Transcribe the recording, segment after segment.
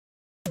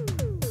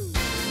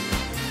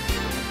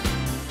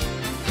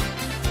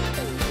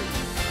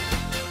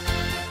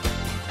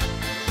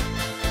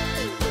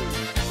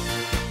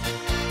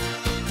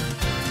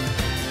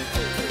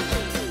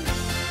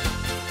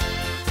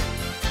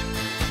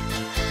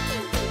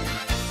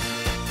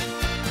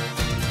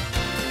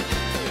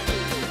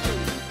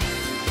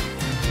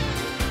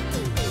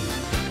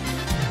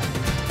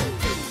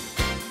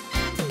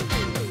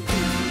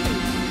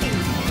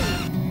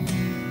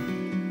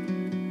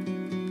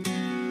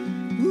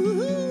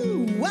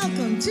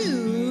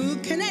to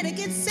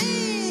Connecticut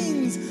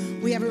Sings.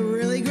 We have a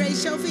really great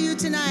show for you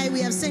tonight.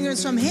 We have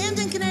singers from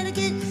Hamden,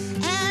 Connecticut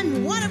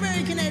and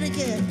Waterbury,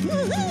 Connecticut.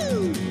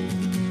 Woohoo!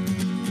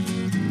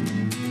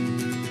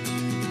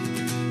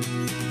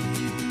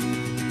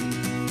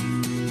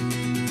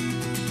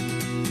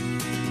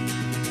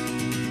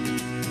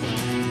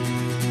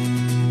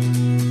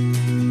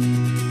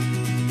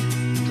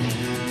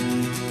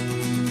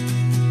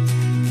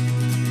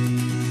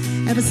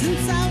 Ever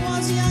since I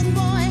was a young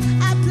boy,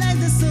 I played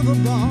the silver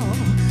ball.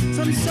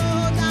 From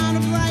Soho down to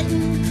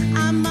Brighton,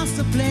 I must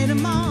have played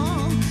them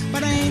all.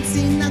 But I ain't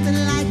seen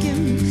nothing like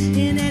him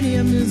in any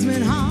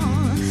amusement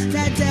hall.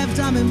 That deaf,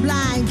 dumb, and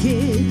blind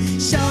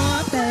kid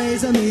sure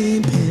plays a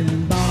mean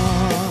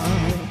pinball.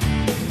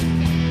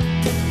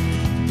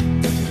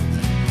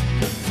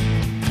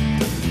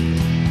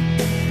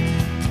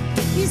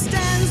 He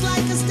stands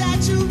like a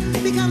statue,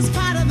 becomes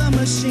part of the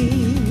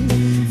machine,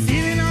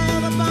 feeling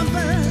all the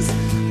bumpers,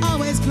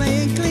 always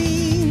playing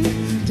clean,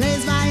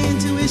 plays by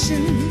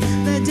intuition,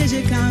 the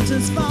digit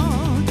counters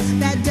fall.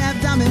 That deaf,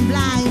 dumb, and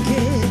blind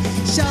kid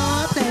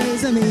sure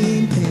plays a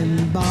mean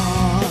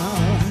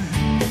pinball.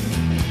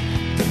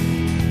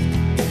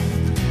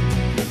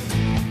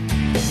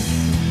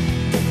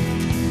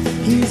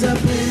 He's a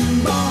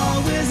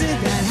pinball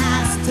wizard, that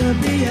has to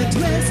be a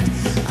twist.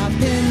 A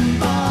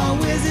pinball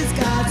wizard's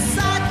got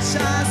such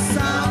a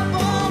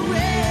supple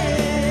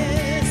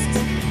wrist.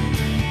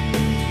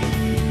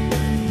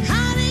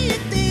 How do you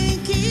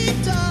think he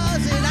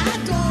does it? I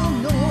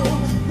don't know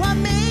what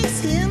makes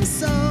him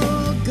so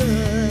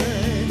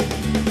good.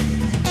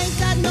 Ain't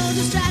got no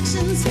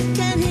distractions,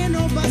 can't hear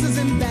no buzzers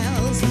and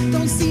bells,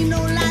 don't see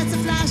no lights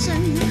are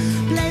flashing,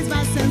 plays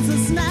by sense of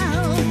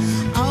smell,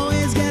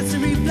 always gets a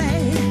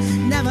replay,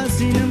 never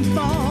seen him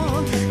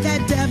fall.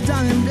 That deaf,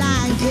 dumb, and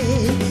blind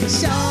kid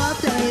sure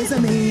plays a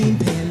mean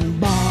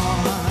pinball.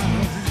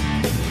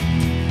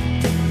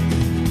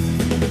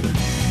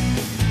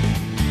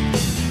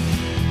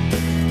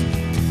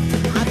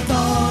 I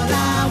thought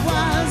I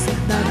was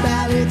the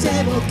Bally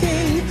Table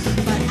King,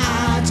 but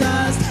I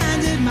just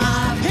handed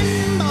my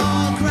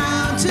pinball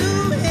crown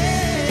to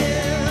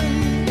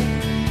him.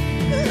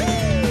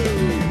 Woo-hoo!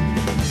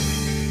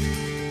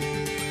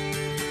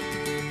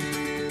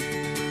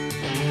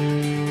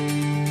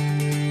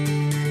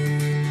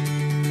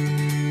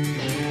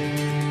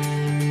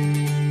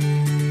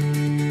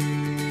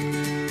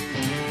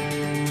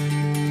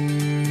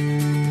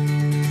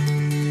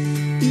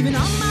 Even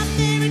on my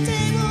favorite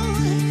table,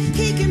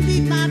 he can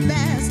beat my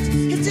best.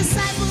 His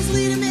disciples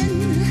lead him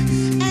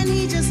in, and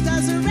he just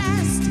does the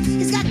rest.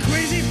 He's got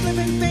crazy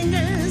flipping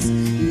fingers,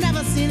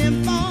 never seen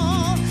him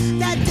fall.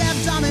 That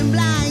deaf, dumb, and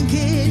blind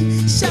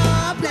kid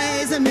sure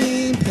plays a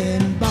mean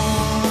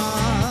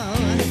pinball.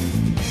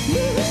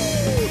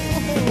 Woo-hoo!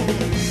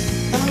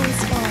 Oh,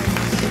 it's fun.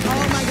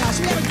 Oh my gosh,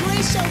 we have a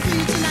great show for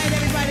you tonight,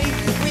 everybody.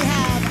 We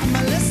have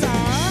Melissa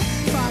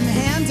from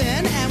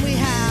Hamden, and we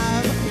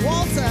have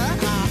Walter,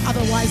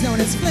 otherwise known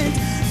as Flint,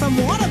 from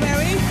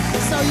Waterbury.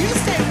 So you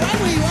stay right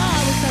where you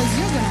are, because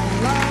you're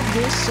gonna love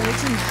this show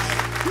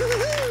tonight.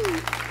 Woo-hoo!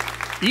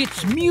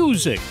 It's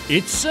music,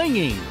 it's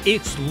singing,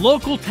 it's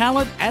local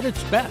talent at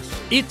its best.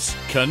 It's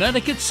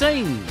Connecticut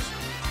Sings.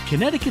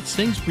 Connecticut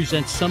Sings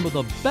presents some of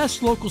the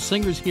best local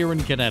singers here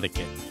in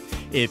Connecticut.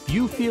 If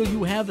you feel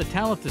you have the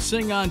talent to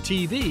sing on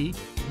TV,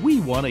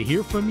 we want to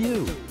hear from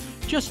you.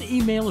 Just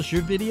email us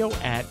your video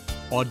at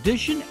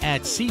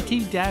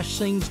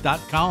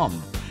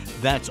audition@ct-sings.com.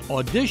 That's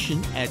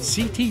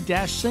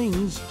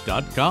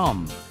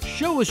audition@ct-sings.com.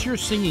 Show us your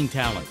singing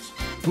talents.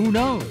 Who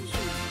knows?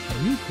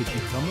 You could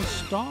become a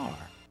star.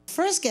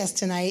 First guest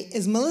tonight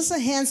is Melissa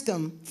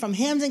Hanscom from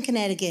Hamden,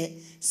 Connecticut,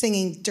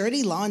 singing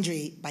Dirty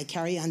Laundry by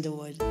Carrie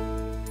Underwood.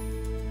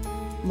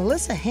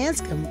 Melissa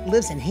Hanscom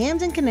lives in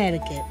Hamden,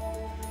 Connecticut.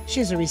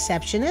 She's a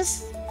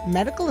receptionist,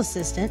 medical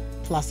assistant,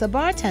 plus a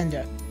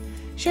bartender.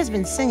 She has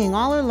been singing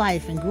all her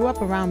life and grew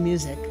up around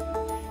music.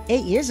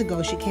 8 years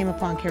ago, she came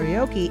upon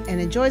karaoke and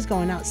enjoys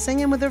going out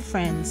singing with her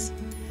friends.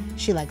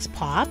 She likes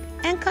pop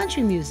and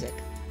country music.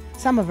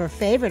 Some of her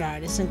favorite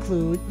artists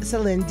include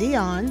Celine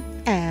Dion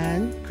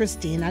and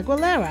Christina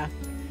Aguilera.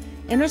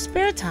 In her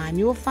spare time,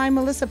 you will find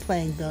Melissa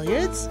playing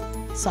billiards,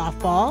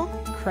 softball,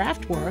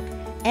 craft work,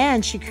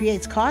 and she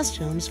creates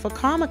costumes for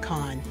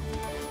Comic-Con.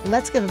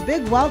 Let's give a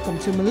big welcome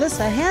to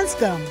Melissa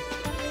Hanscom.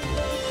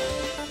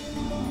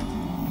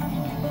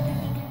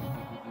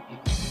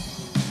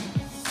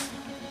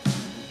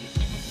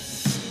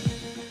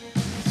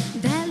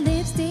 That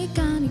lipstick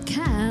on your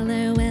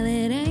collar, well,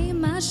 it ain't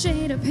my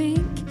shade of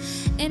pink.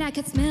 And I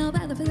can smell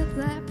by the flip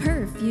that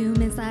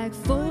perfume, it's like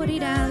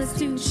 $40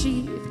 too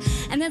cheap.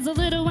 And there's a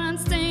little wine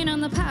stain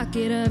on the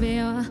pocket of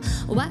your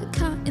white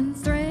cotton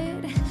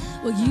thread.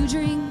 Well, you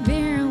drink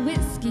beer and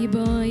whiskey,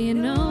 boy, you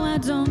know I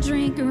don't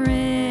drink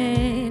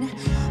red.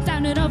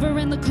 Found it over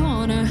in the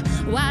corner,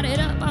 wired it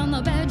up on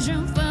the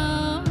bedroom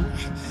floor.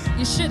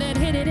 You should have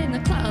hid it in the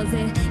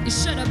closet, you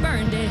should have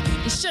burned it,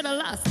 you should have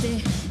lost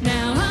it.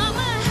 Now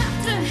I'ma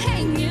have to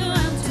hang you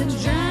out to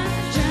dry,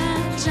 dry,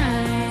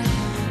 dry.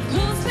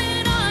 Who's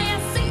been all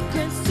your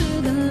secrets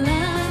to the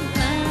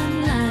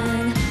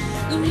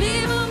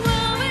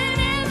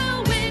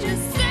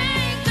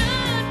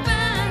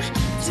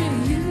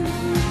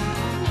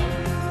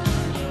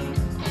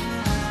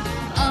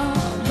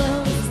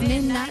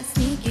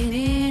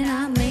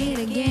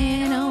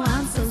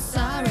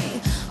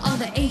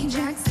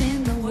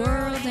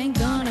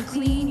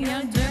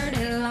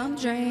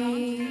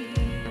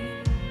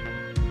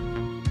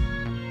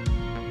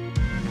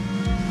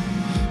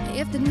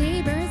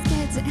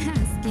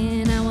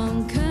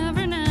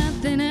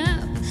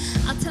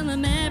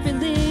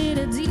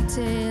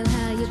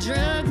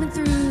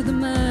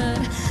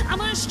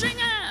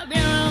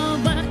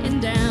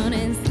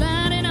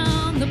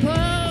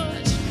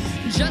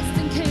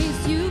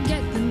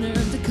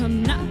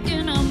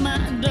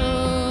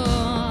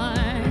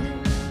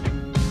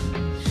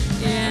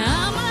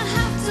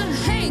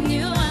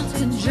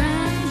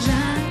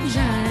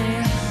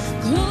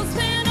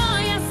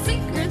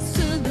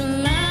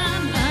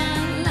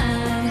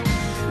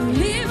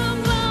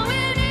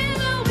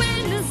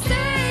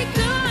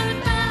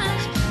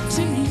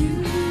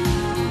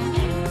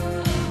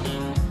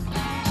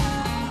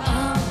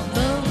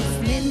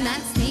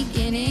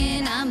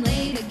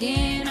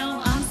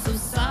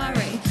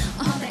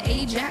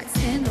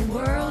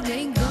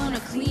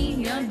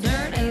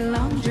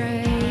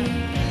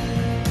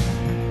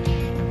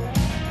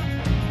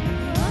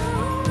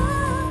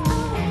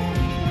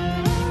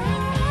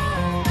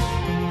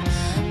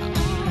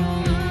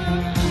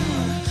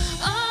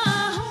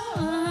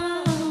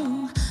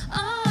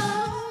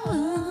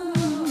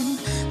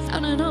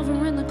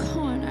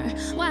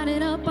tied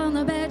it up on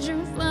the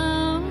bedroom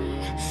floor.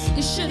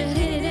 You should have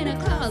hid it in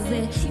a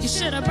closet. You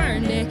should have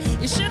burned it.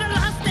 You should have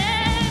lost it.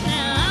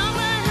 Now I'm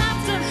gonna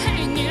have to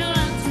hang you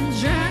up to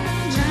dry,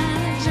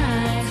 dry,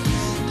 dry.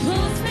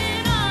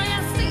 Clothespin all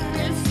your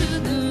secrets to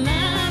the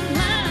line,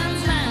 line,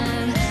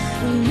 line.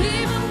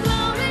 Leave them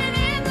blowing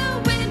in the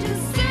wind to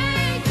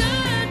say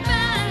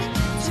goodbye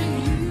to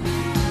you.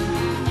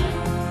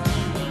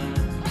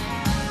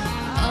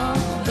 All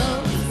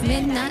those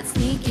midnight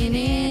sneaking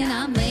in,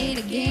 I'm late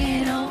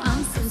again. Oh,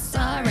 I'm so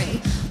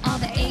sorry. All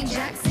the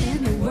Ajax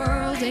in the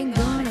world ain't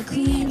gonna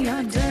clean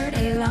your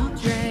dirty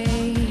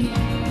laundry.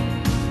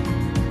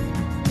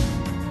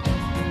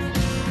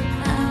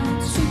 I'm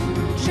too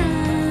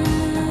dry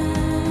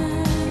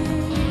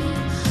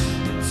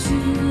to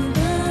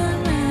the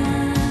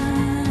line.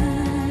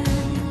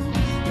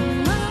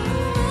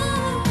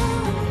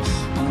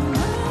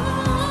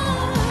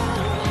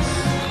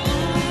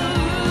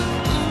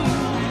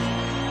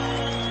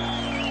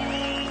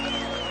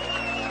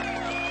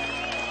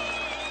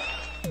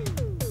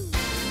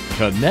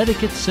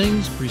 Connecticut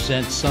Sings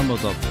presents some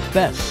of the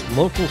best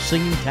local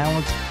singing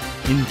talents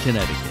in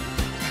Connecticut.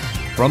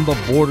 From the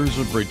borders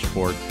of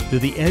Bridgeport to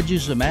the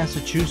edges of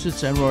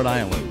Massachusetts and Rhode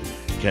Island,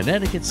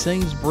 Connecticut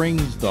Sings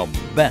brings the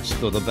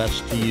best of the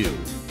best to you.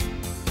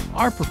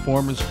 Our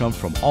performers come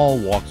from all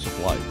walks of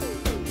life: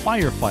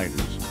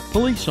 firefighters,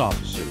 police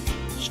officers,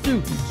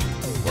 students,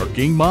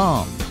 working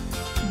moms,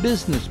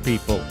 business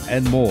people,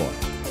 and more.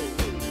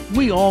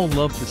 We all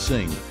love to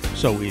sing,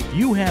 so if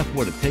you have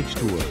what it takes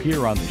to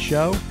appear on the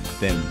show,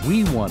 then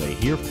we want to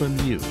hear from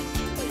you.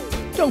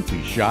 Don't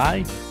be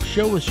shy.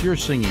 Show us your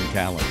singing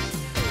talents.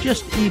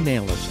 Just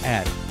email us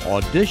at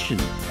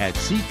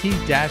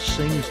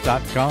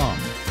audition@ct-sings.com.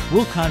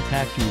 We'll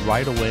contact you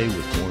right away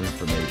with more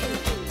information.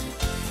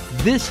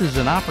 This is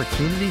an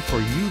opportunity for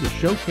you to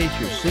showcase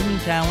your singing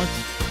talents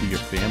to your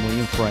family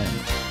and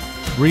friends.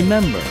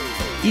 Remember,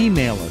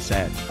 email us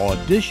at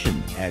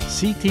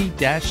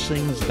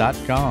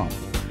audition@ct-sings.com.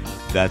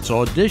 That's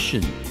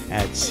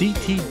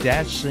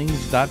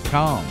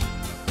audition@ct-sings.com.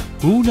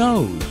 Who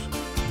knows?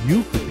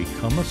 You could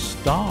become a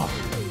star.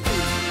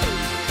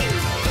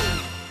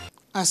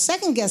 Our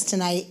second guest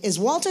tonight is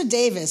Walter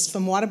Davis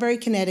from Waterbury,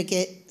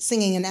 Connecticut,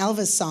 singing an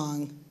Elvis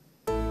song.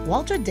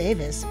 Walter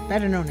Davis,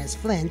 better known as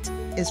Flint,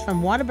 is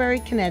from Waterbury,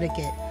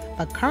 Connecticut,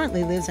 but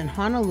currently lives in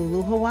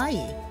Honolulu,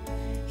 Hawaii.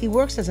 He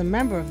works as a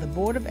member of the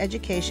Board of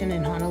Education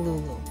in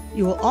Honolulu.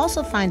 You will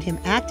also find him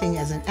acting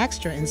as an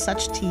extra in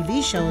such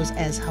TV shows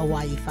as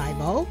Hawaii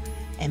Five-0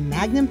 and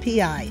Magnum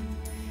P.I.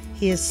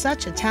 He is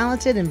such a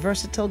talented and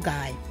versatile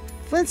guy.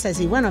 Flint says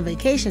he went on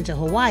vacation to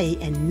Hawaii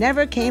and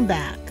never came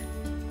back.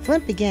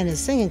 Flint began his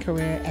singing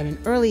career at an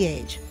early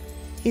age.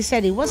 He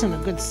said he wasn't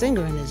a good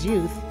singer in his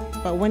youth,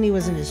 but when he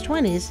was in his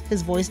 20s,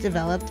 his voice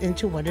developed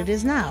into what it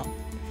is now.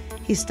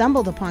 He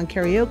stumbled upon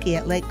karaoke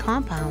at lake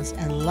compounds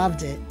and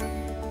loved it.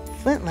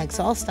 Flint likes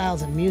all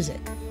styles of music.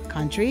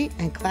 Country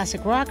and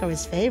classic rock are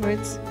his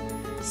favorites.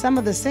 Some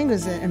of the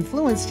singers that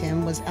influenced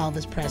him was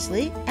Elvis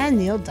Presley and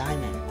Neil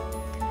Diamond.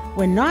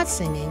 When not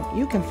singing,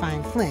 you can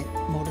find Flint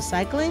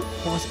motorcycling,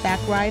 horseback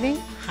riding,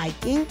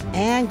 hiking,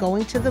 and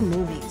going to the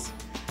movies.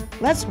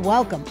 Let's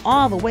welcome,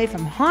 all the way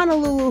from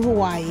Honolulu,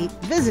 Hawaii,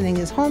 visiting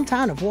his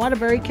hometown of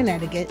Waterbury,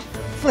 Connecticut,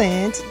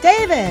 Flint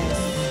Davis.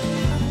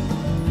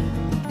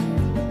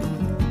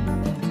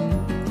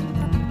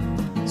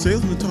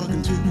 Salesman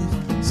talking to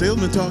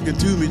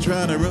me,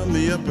 trying to run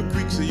me up a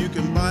creek so you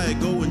can buy it,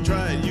 go and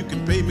try it, you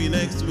can pay me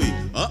next week.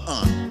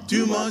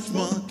 Too much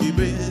monkey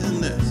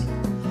business.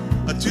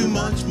 Too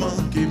much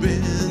monkey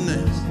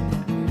business.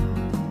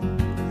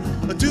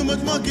 Too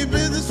much monkey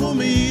business for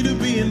me to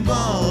be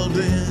involved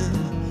in.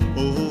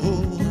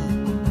 Oh,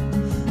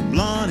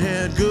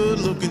 blonde-haired,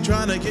 good-looking,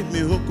 trying to get me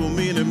hooked on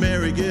me and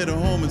marry, get her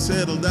home and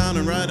settle down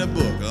and write a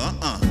book.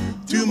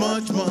 Too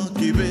much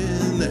monkey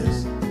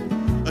business.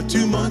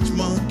 Too much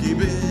monkey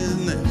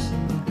business.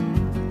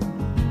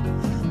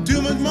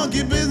 Too much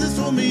monkey business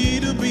for me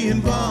to be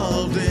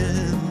involved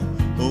in.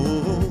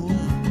 Oh,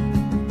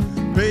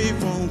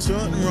 payphone,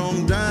 something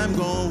wrong, dime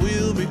gone,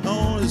 we'll be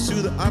on. It's to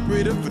the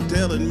operator for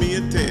telling me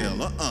a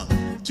tale.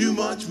 Too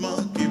much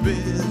monkey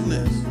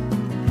business.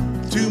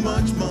 Too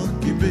much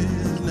monkey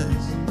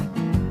business.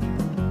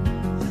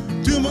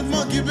 Too much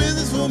monkey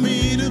business for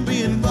me to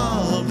be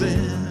involved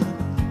in.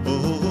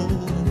 Oh,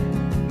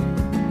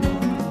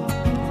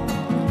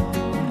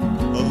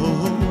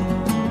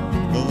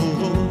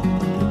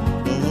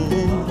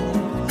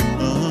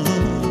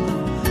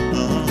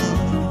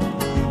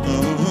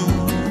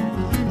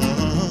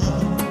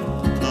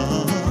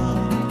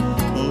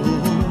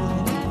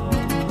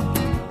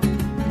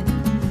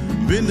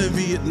 been to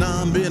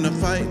Vietnam, been a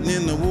fighting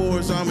in the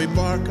wars, Army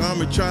bark,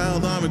 Army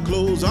child, Army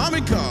clothes,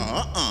 Army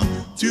car.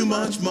 Too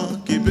much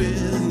monkey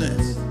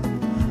business.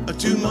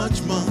 Too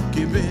much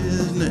monkey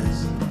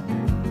business.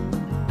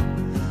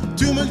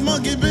 Too much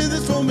monkey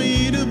business for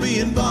me to be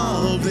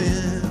involved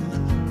in.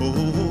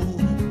 Oh,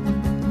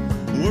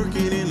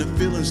 working in a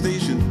filling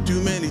station,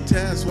 too many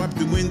tasks, wipe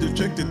the window,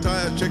 check the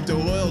tires, check the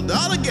oil,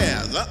 dollar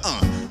gas.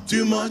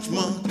 Too much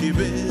monkey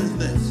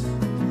business.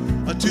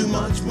 Too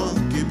much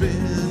monkey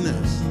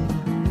business.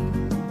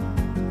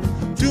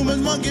 Too much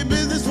monkey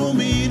business for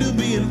me to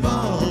be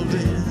involved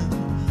in.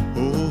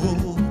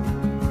 Oh,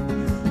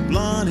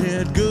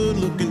 blonde-haired,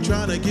 good-looking,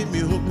 trying to get me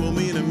hooked. Want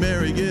me to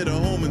marry, get a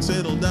home, and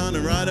settle down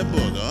and write a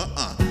book.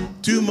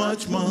 Too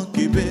much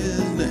monkey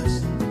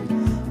business.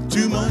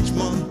 Too much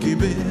monkey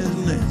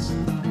business.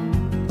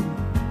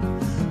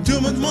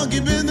 Too much monkey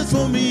business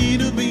for me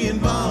to be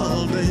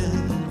involved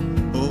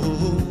in.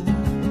 Oh,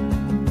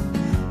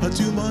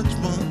 too much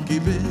monkey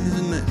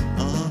business.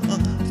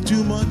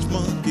 Too much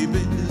monkey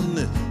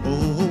business.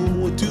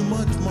 Oh, too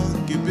much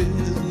monkey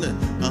business.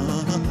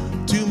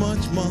 Too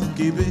much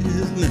monkey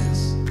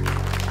business.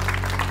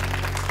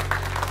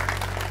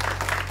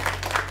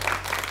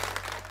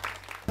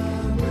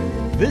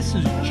 This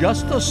is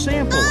just a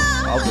sample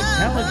of the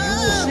talent you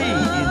will see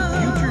in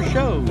future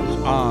shows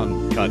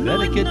on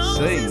Connecticut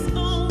Sings.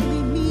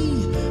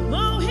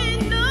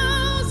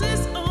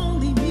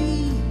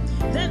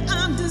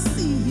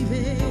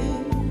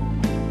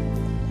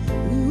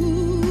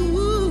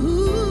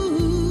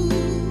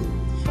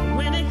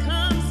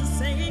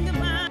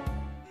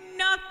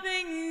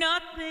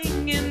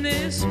 Nothing in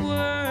this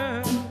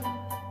world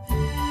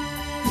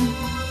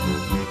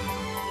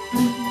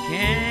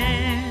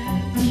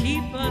can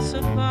keep us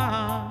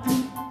apart.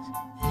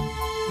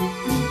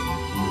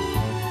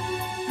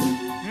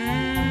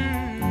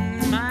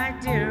 My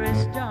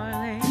dearest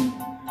darling,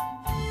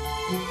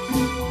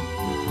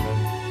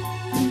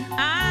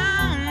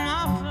 I'm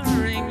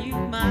offering you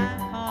my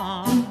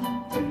heart.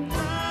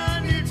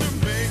 I need to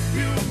make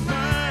you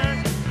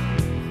mine.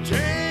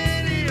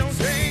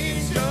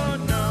 Change your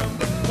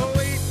number.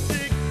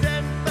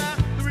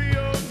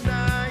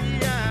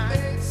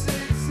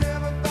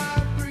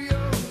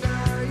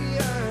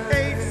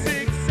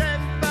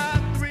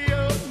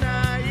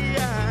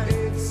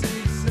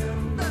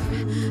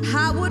 8675309.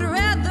 I would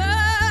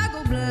rather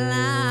go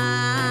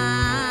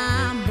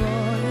blind,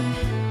 boy,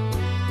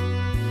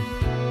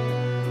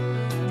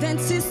 than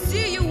to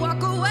see you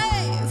walk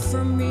away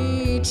from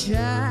me,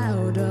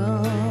 child.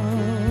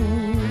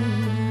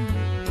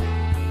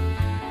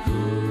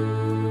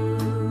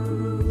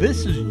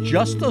 This is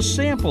just a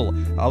sample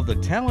of the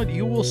talent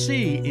you will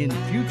see in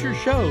future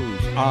shows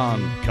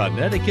on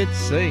Connecticut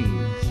Sings.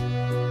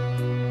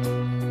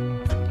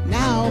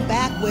 Now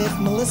back with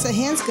Melissa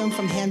Hanscom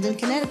from Hamden,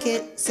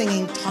 Connecticut,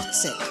 singing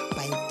Toxic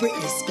by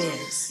Britney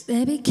Spears.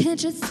 Baby,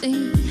 can't you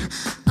see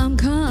I'm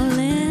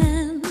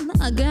calling?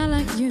 A guy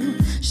like you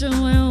should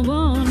wear a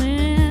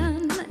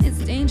warning. It's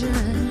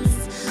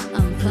dangerous,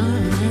 I'm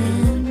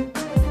falling.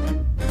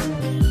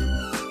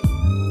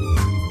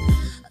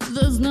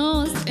 There's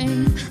no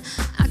escape,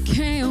 I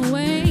can't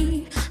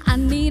wait. I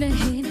need a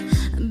hit,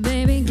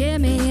 baby,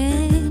 get me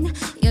in.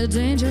 You're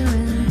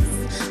dangerous,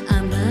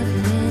 I'm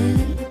loving it.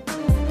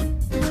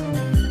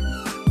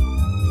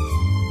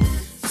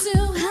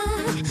 Too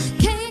high,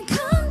 can't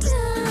come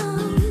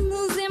down.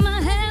 See my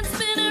head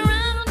spinning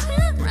round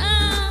and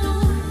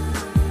round.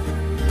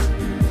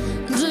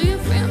 Do you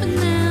feel me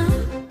now?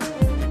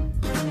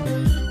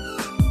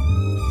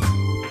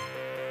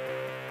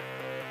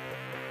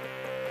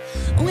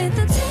 With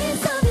the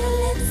taste of your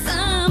lips,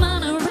 I'm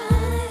on a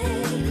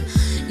ride.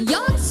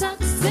 You're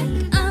toxic,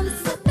 I'm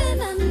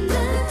slipping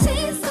under.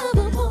 Taste of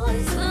a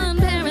poison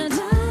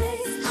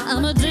paradise.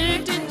 I'm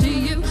addicted to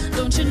you,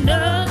 don't you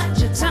know that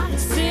you're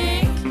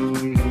toxic?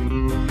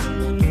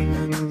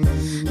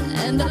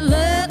 And I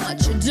love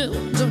what you do,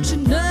 don't you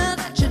know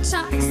that you're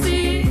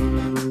toxic?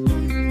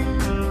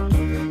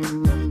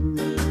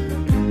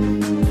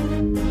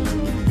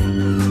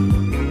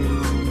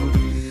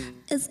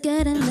 It's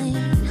getting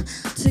late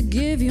to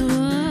give you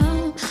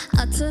up.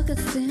 I took a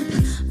sip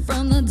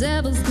from the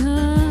devil's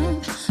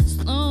cup.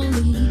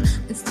 Slowly,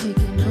 it's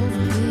taking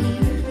over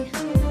me.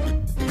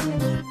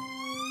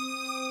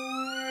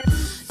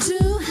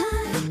 Too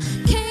high,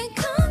 can't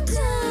come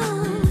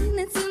down.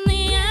 It's in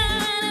the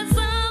air and it's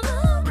all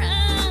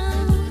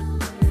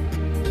around.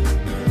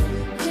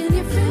 Can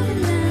you feel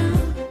it now?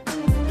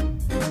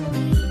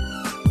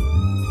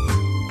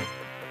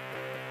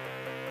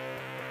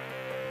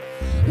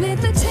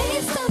 With the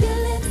taste of your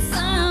lips,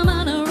 I'm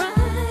on a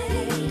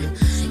ride.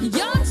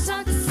 You're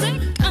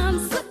toxic, I'm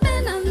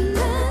slipping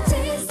under.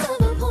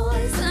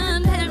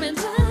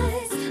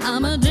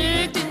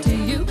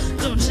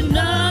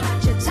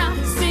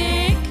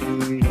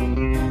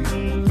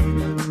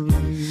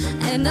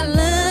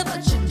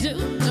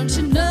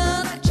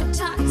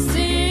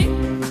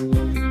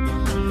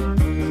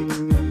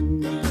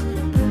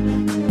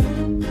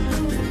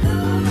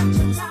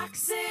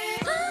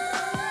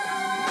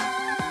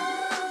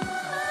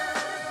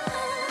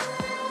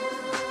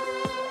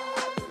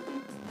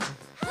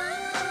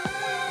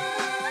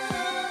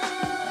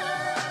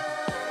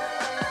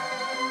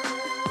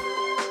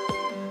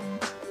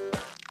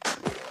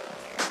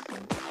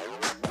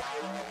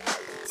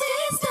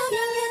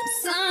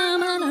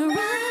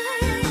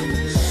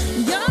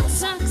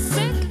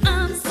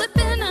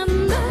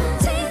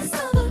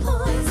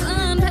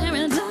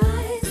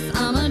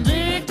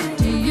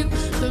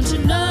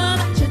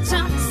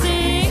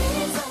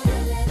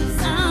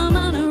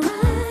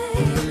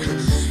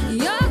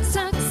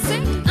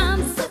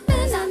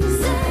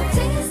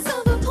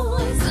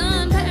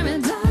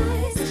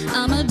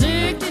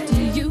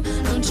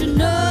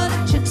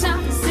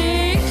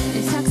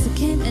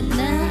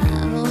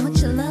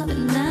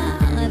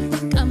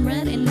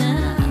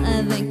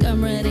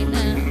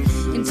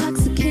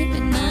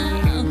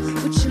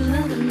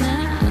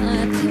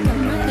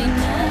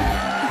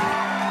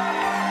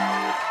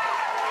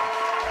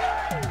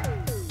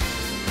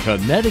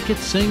 Connecticut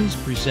Sings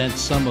presents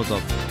some of the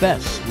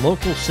best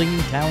local singing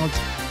talents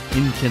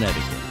in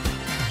Connecticut.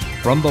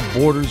 From the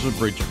borders of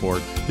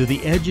Bridgeport to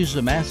the edges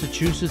of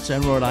Massachusetts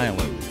and Rhode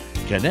Island,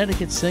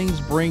 Connecticut Sings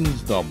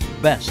brings the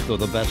best of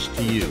the best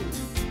to you.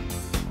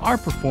 Our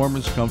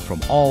performers come from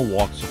all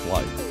walks of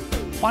life: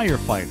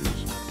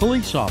 firefighters,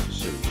 police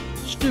officers,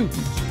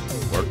 students,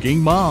 working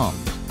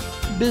moms,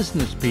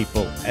 business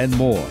people, and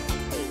more.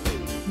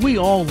 We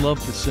all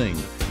love to sing,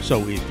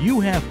 so if you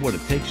have what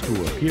it takes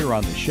to appear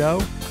on the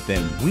show,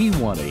 then we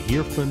want to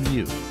hear from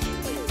you.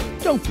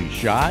 Don't be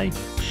shy.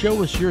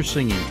 Show us your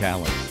singing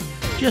talents.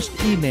 Just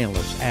email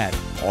us at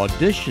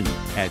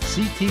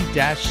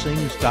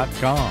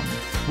audition@ct-sings.com.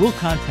 We'll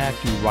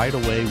contact you right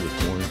away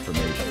with more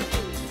information.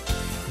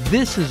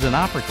 This is an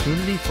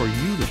opportunity for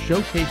you to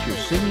showcase your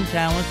singing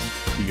talents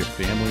to your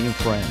family and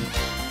friends.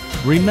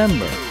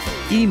 Remember,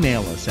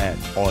 email us at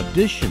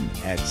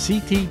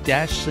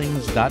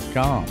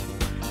audition@ct-sings.com.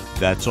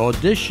 That's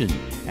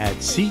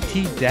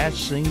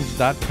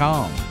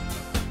audition@ct-sings.com.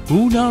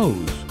 Who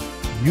knows?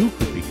 You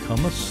could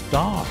become a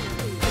star.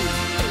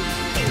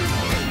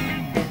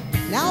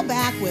 Now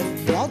back with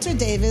Walter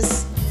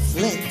Davis,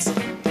 Flint,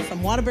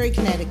 from Waterbury,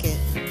 Connecticut.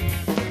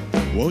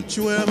 Won't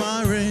you wear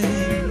my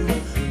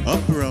ring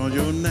up around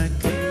your neck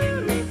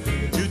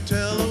to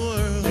tell the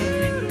world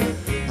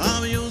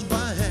I'm yours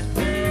by half?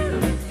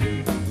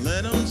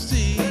 Let them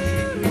see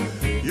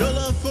your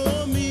love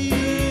for me,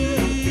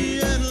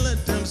 and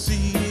let them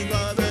see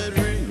by that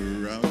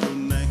ring around your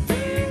neck.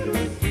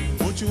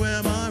 Won't you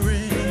wear my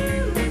ring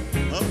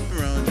up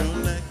around your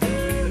neck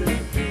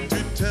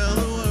to tell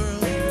the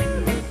world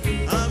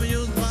I'm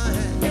yours by half?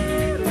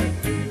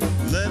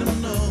 Let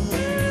them know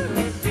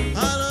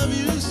I love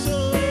you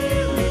so,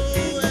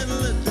 and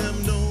let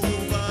them know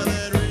by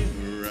that ring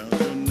around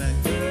your neck.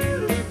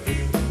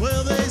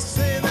 Well, they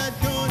say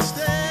that going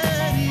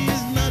steady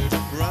is not the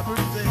proper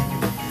thing.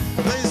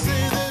 They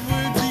say that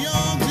we're too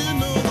young to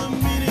know the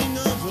meaning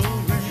of a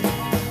ring.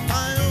 I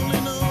only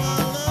know I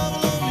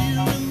love you,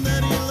 and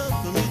that you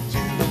love me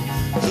too.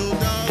 So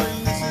darling,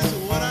 this is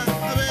what I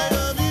beg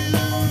of you.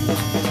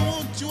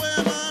 Won't you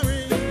wear my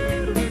ring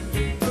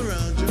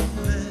around your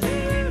neck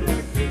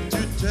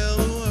to tell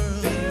the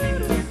world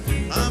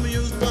I'm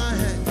yours by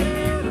half?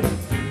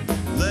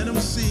 Let them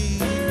see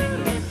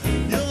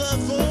your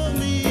love for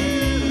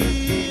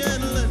me,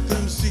 and let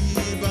them see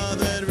by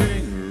that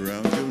ring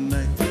around your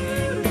neck.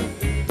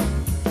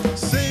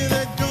 Say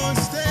that going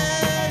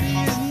steady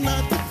is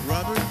not the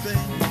proper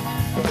thing.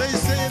 They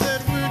say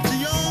that we're too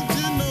young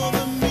to know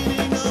the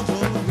meaning of a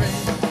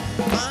ring.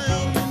 I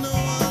only know I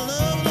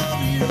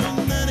love you,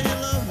 and that you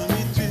love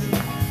me too.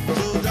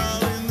 So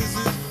darling, this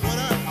is what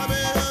I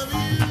beg of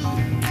you.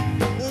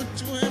 Won't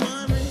you wear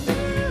my ring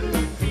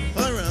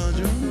around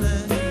your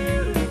neck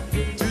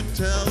to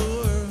tell the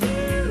world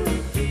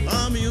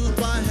I'm yours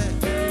by half?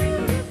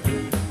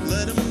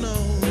 Let them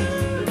know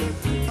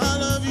I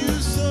love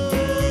you so,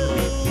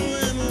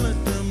 and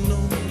let them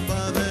know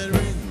by that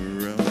ring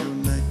around your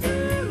neck.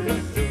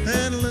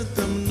 And let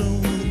them know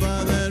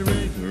by that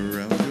ring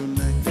around your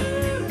neck.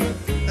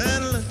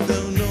 And let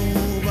them know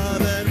by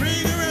that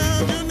ring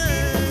around your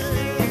neck.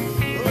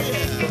 Oh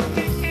yeah.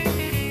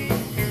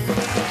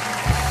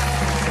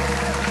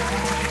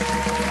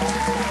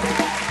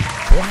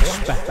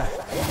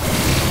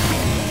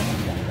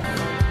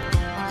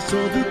 So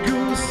the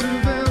ghost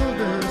of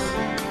Elvis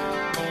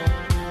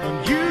on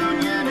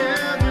Union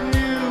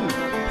Avenue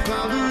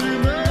followed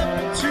him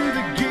up to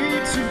the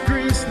gates of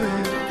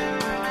Graceland.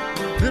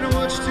 Then I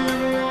watched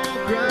him walk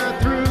right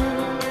through.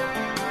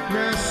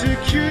 Now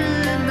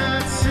secure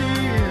not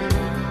seeing,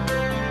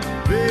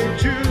 they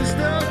just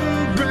up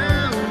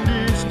around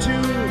his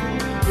tomb.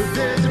 But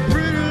there's a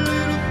pretty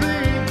little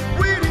thing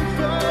waiting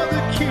for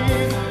the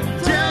king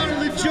down in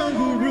the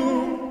jungle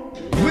room.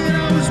 When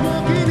I was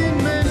walking in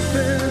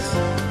Memphis,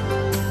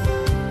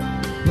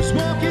 was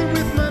walking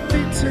with my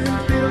feet 10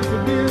 feet off the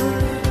hill.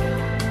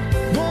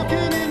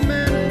 Walking in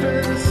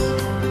Memphis,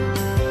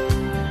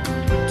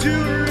 do I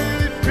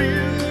really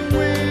feel the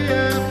way I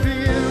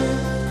feel?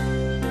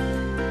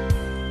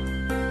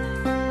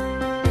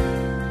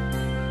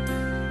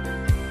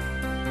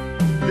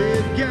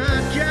 They've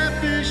got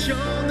catfish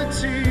on the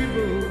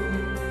table.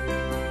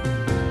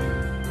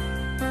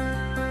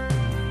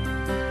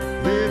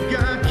 They've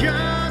got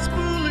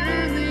gospel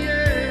in the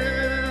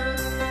air.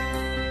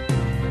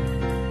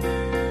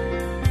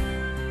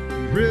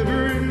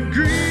 Reverend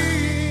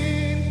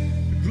Green,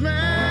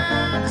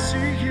 glad to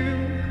see you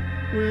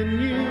when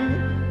you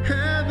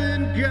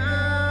haven't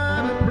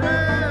got a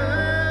prayer.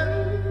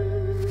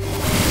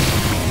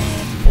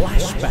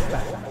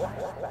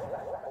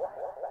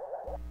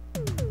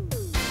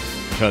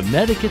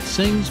 Connecticut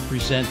Sings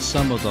presents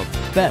some of the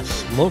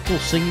best local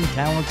singing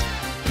talents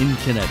in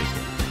Connecticut.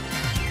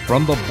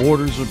 From the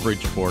borders of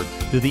Bridgeport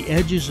to the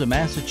edges of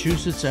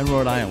Massachusetts and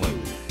Rhode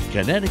Island,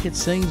 Connecticut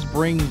Sings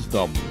brings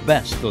the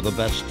best of the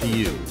best to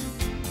you.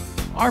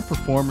 Our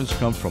performers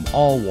come from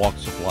all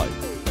walks of life: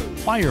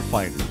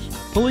 firefighters,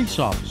 police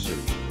officers,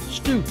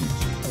 students,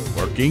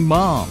 working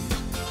moms,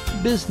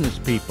 business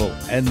people,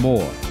 and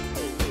more.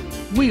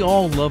 We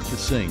all love to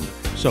sing,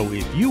 so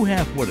if you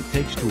have what it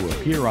takes to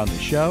appear on the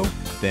show,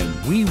 then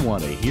we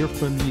want to hear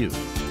from you.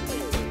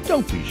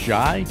 Don't be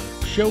shy.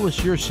 Show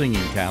us your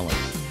singing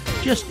talents.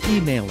 Just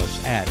email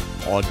us at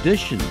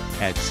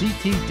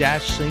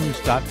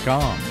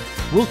audition@ct-sings.com.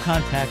 We'll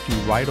contact you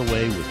right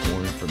away with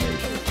more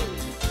information.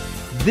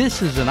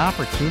 This is an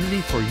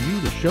opportunity for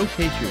you to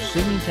showcase your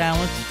singing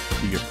talents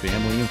to your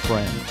family and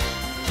friends.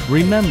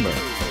 Remember,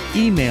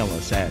 email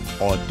us at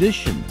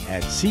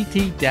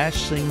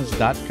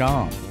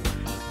audition@ct-sings.com.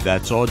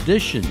 That's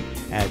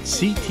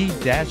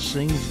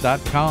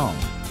audition@ct-sings.com.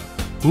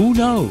 Who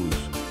knows?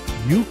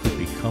 You could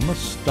become a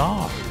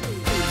star.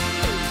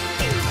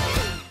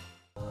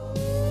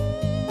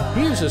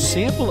 Here's a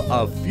sample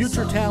of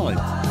future talent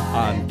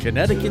on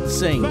Connecticut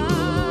Sings.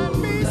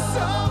 Find me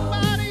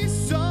somebody,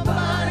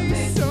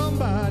 somebody,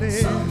 somebody,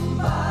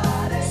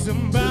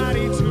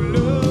 somebody to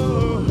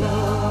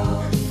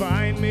love.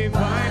 Find me,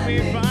 find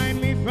me,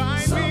 find me,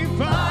 find me,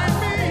 find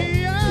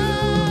me.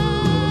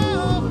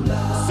 Oh,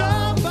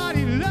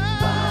 somebody love.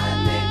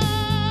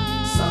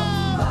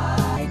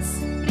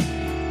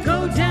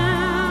 Go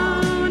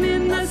down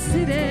in the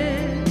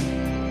city,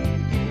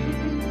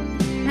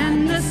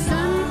 and the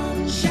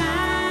sun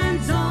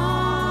shines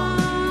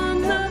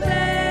on the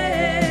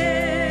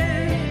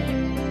bay.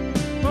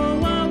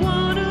 Oh, I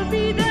wanna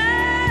be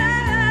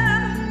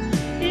there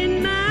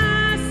in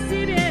my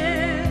city.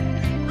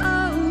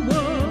 Oh,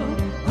 oh,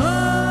 oh,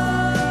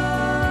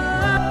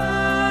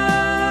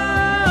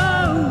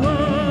 oh,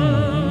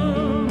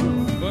 oh.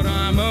 But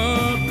I'm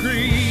a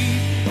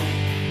creep.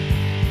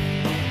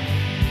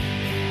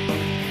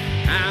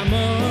 I'm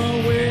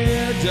a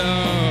weirdo.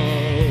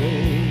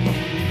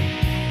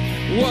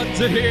 What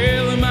the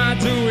hell am I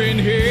doing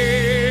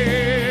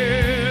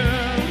here?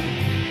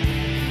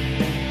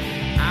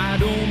 I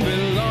don't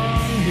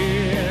belong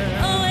here.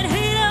 Oh, and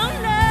he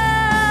don't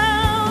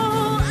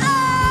know.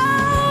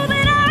 Oh,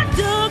 that I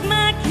dug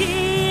my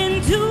key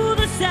into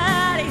the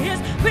side of his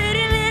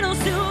pretty little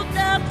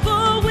souped-up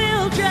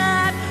four-wheel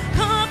drive.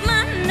 Carved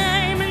my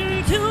name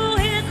into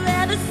his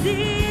leather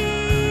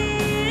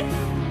seat.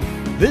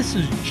 This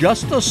is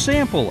just a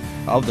sample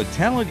of the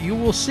talent you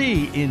will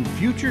see in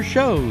future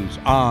shows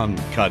on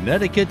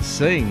Connecticut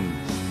Sings.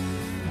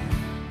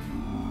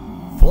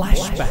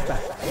 Flashback.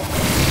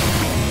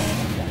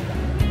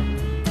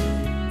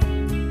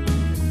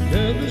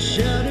 Another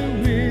shot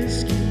of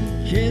whiskey,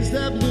 can't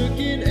stop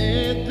looking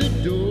at the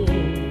door.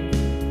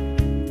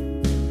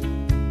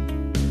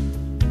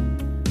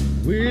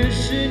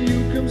 Wishing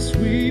you come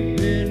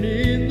sweeping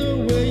in the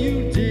way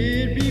you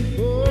did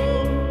before.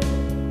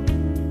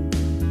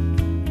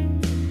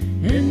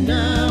 And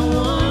I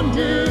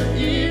wonder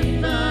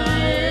if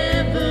I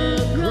ever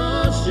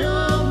cross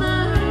your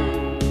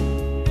mind.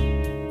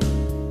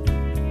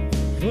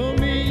 For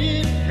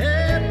me it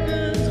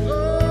happens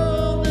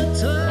all the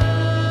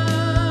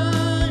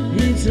time.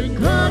 It's a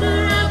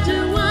quarter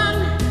after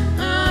one,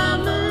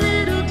 I'm a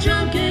little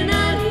drunk and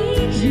I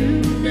need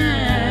you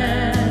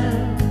now.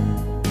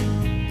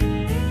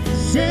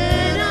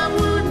 Said I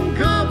wouldn't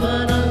call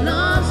but I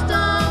lost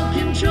all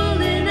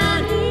control and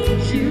I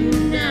need you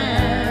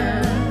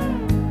now.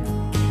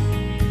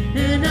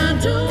 And I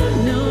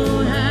don't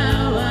know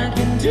how I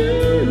can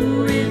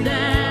do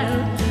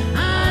without.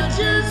 I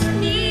just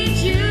need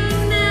you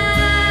now.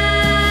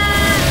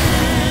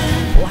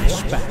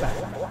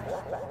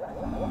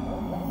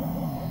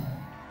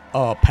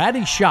 A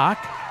Patty Shock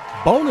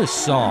bonus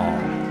song.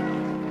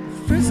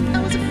 First I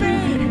was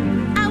afraid,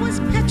 I was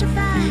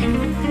petrified.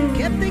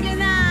 Kept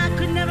thinking I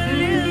could never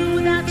live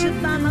without you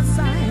by my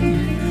side.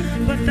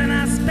 But then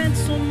I spent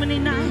so many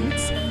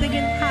nights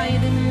thinking how you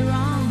did me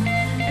wrong.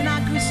 And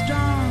I grew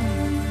strong,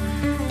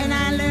 and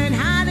I learned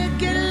how to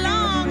get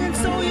along. And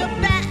so you're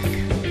back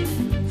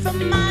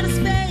from outer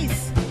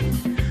space.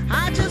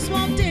 I just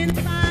walked in to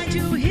find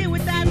you here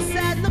with that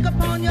sad look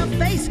upon your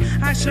face.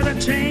 I should have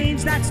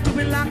changed that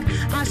stupid lock.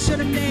 I should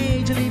have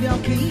made you leave your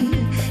key.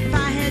 If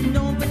I had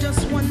known for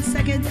just 1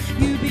 second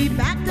you'd be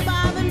back to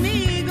bother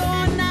me. Go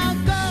on now,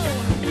 go.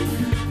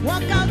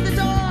 Walk out the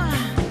door.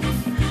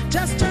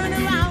 Just turn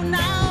around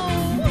now,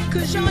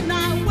 'cause you're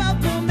not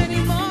welcome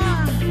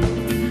anymore.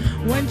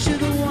 Weren't you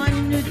the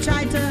one who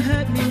tried to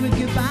hurt me with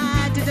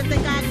goodbye? Did you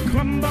think I'd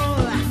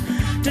crumble?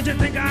 Did you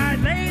think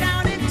I'd lay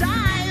down and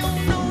die? Oh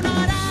no,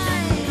 not I.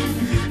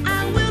 I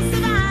will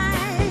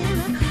survive.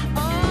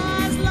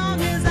 Oh, as long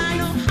as I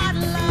know how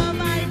to love,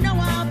 I know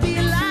I'll be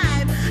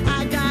alive. I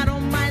got all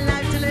my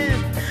life to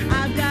live.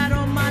 I've got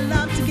all my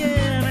love to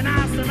give, and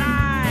I'll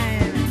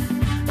survive.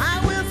 I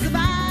will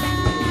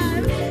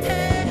survive.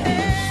 Hey,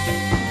 hey.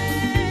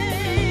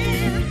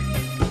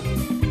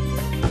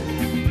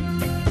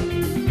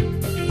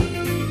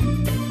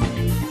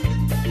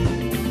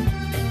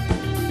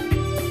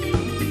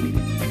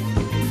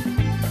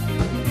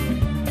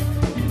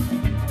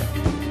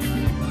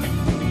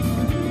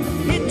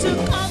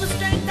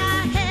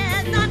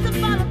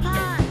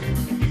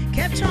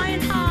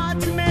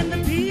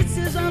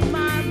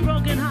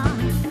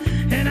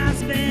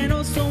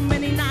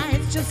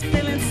 just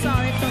feeling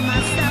sorry for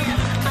myself.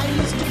 I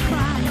used to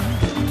cry,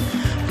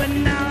 but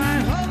now I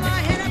hold my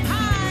head up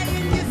high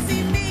and you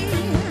see me.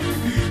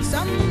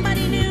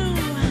 Somebody new.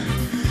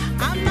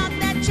 I'm not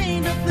that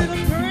chained up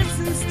little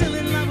person still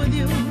in love with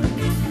you.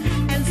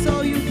 And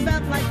so you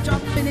felt like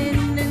dropping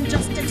in and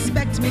just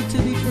expect me to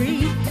be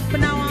free. But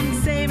now I'm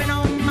saving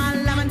all my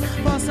loving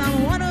for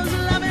someone who's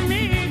loving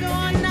me. Go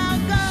on now,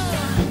 go.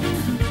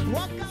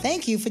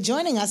 Thank you for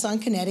joining us on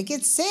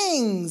Connecticut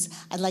Sings.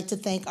 I'd like to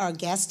thank our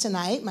guest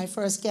tonight. My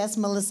first guest,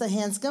 Melissa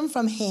Hanscom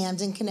from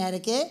Hamden,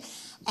 Connecticut.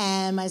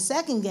 And my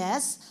second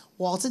guest,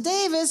 Walter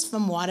Davis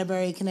from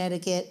Waterbury,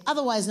 Connecticut,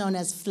 otherwise known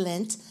as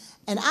Flint.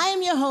 And I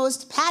am your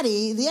host,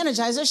 Patty, the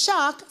Energizer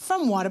Shock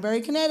from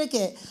Waterbury,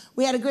 Connecticut.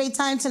 We had a great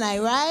time tonight,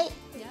 right?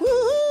 Yeah.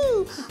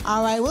 Woohoo!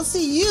 All right, we'll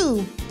see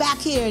you back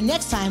here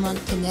next time on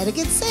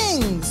Connecticut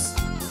Sings.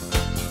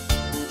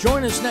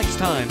 Join us next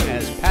time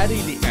as Patty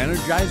the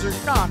Energizer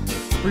Shock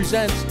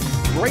presents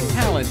great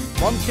talent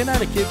from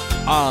Connecticut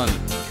on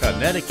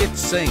Connecticut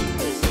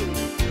Sings.